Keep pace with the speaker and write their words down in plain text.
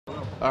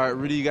All right,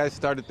 Rudy, you guys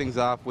started things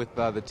off with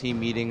the team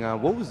meeting.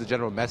 What was the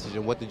general message,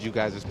 and what did you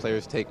guys as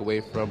players take away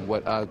from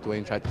what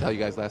Dwayne tried to tell you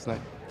guys last night?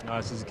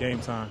 It's just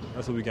game time.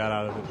 That's what we got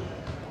out of it.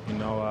 You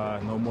know,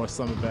 no more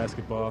summer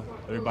basketball.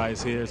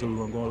 Everybody's here, so we're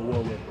going to go to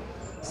war with.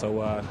 So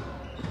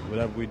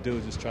whatever we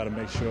do, just try to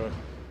make sure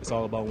it's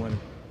all about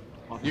winning.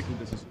 Obviously,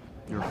 this is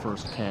your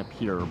first camp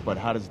here, but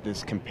how does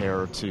this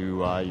compare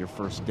to your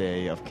first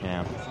day of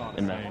camp?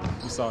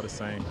 We saw the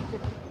same.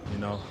 You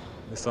know,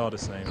 it's all the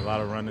same. A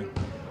lot of running,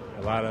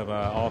 a lot of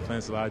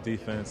offense, a lot of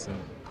defense, and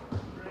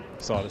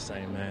it's all the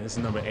same, man. This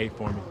is number 8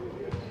 for me.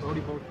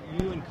 Rudy, both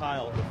you and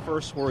Kyle, the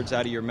first words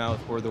out of your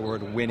mouth were the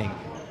word winning.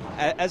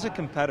 As a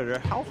competitor,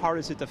 how hard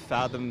is it to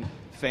fathom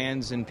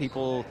fans and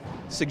people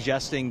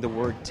suggesting the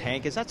word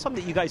tank? Is that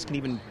something that you guys can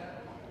even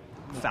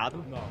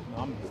fathom? No,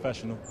 I'm a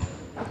professional.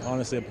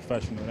 Honestly, a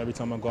professional. Every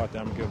time I go out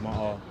there, I'm going to give my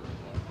all.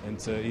 And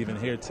to even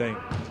hear tank,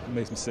 it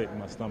makes me sick in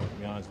my stomach, to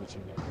be honest with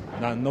you.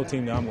 No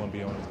team that I'm going to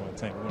be on is going to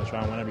tank. We're going to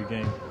try and win every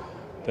game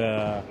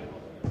that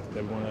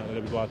we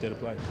go out there to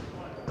play.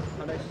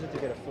 How nice is it to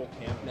get a full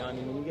camp now? I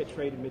mean, when you get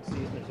traded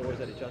mid-season, there's always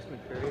that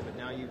adjustment period, but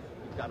now you've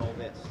got all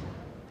this.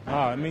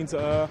 It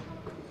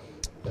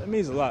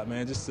means a lot,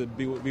 man. Just to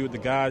be with the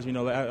guys. You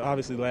know,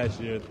 obviously last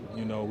year,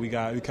 you know, we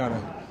kind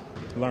of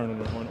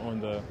learned on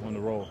the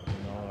roll.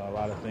 You know, a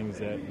lot of things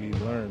that we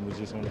learned was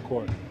just on the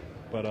court.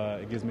 But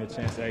it gives me a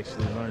chance to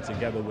actually learn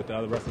together with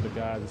the rest of the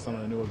guys and some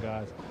of the newer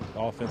guys, the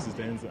offenses,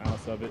 the ins and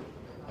outs of it,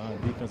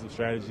 defensive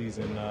strategies,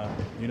 and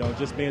you know,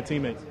 just being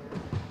teammates.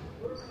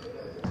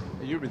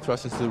 You've been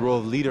thrust into the role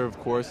of leader, of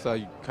course.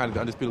 You're kind of the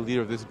undisputed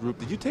leader of this group.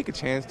 Did you take a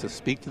chance to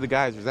speak to the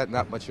guys, or is that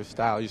not much your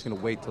style? You're just going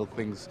to wait till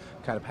things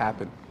kind of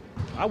happen?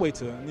 I wait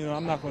till, you know,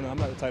 I'm not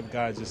the type of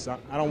guy. I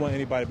don't want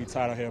anybody to be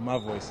tired of hearing my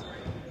voice.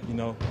 You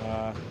know,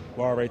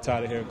 we're already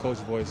tired of hearing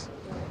Coach's voice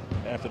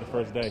after the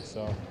first day,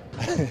 so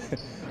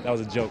that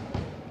was a joke.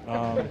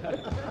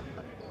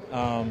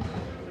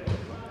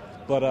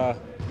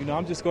 You know,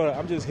 I'm just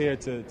here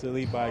to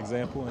lead by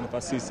example, and if I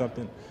see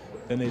something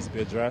that needs to be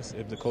addressed,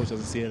 if the coach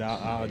doesn't see it,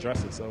 I'll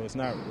address it. So it's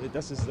not.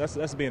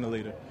 That's being a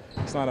leader.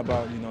 It's not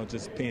about, you know,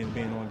 just being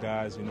on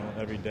guys, you know,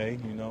 every day.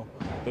 You know,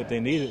 but if they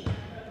need it,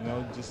 you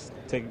know, just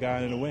take a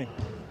guy in the wing.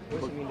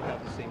 What does it mean to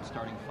have the same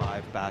starting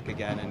 5 back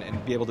again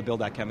and be able to build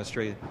that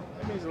chemistry?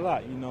 It means a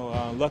lot. You know,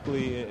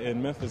 luckily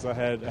in Memphis, I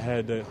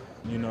had the,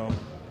 you know,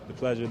 the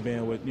pleasure of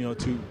being with, you know,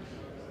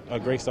 a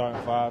great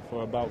starting 5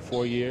 for about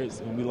 4 years,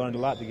 and we learned a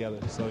lot together.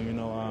 So, you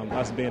know,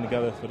 us being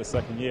together for the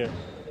second year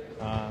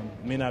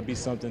may not be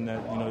something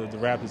that, you know, the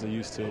Raptors are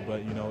used to,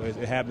 but, you know, it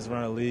happens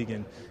around the league,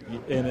 and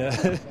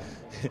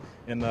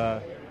you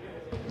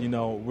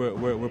know,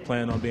 we're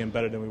planning on being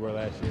better than we were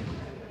last year.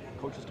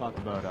 Coach has talked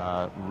about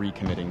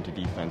recommitting to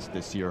defense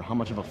this year. How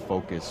much of a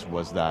focus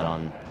was that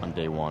on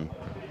day one?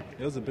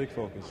 It was a big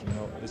focus, you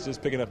know. It's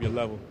just picking up your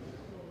level.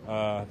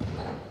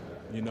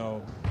 You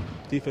know,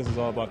 defense is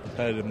all about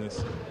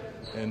competitiveness,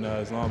 and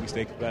as long as we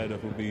stay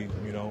competitive, we'll be,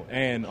 you know,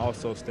 and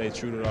also stay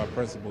true to our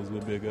principles,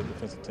 we'll be a good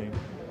defensive team.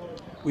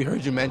 We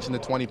heard you mention the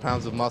 20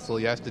 pounds of muscle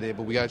yesterday,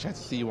 but we got a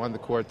chance to see you on the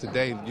court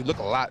today. You look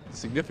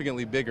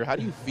significantly bigger. How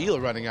do you feel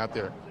running out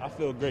there? I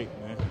feel great,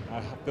 man.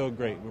 I feel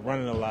great. We're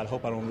running a lot. I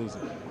hope I don't lose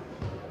it.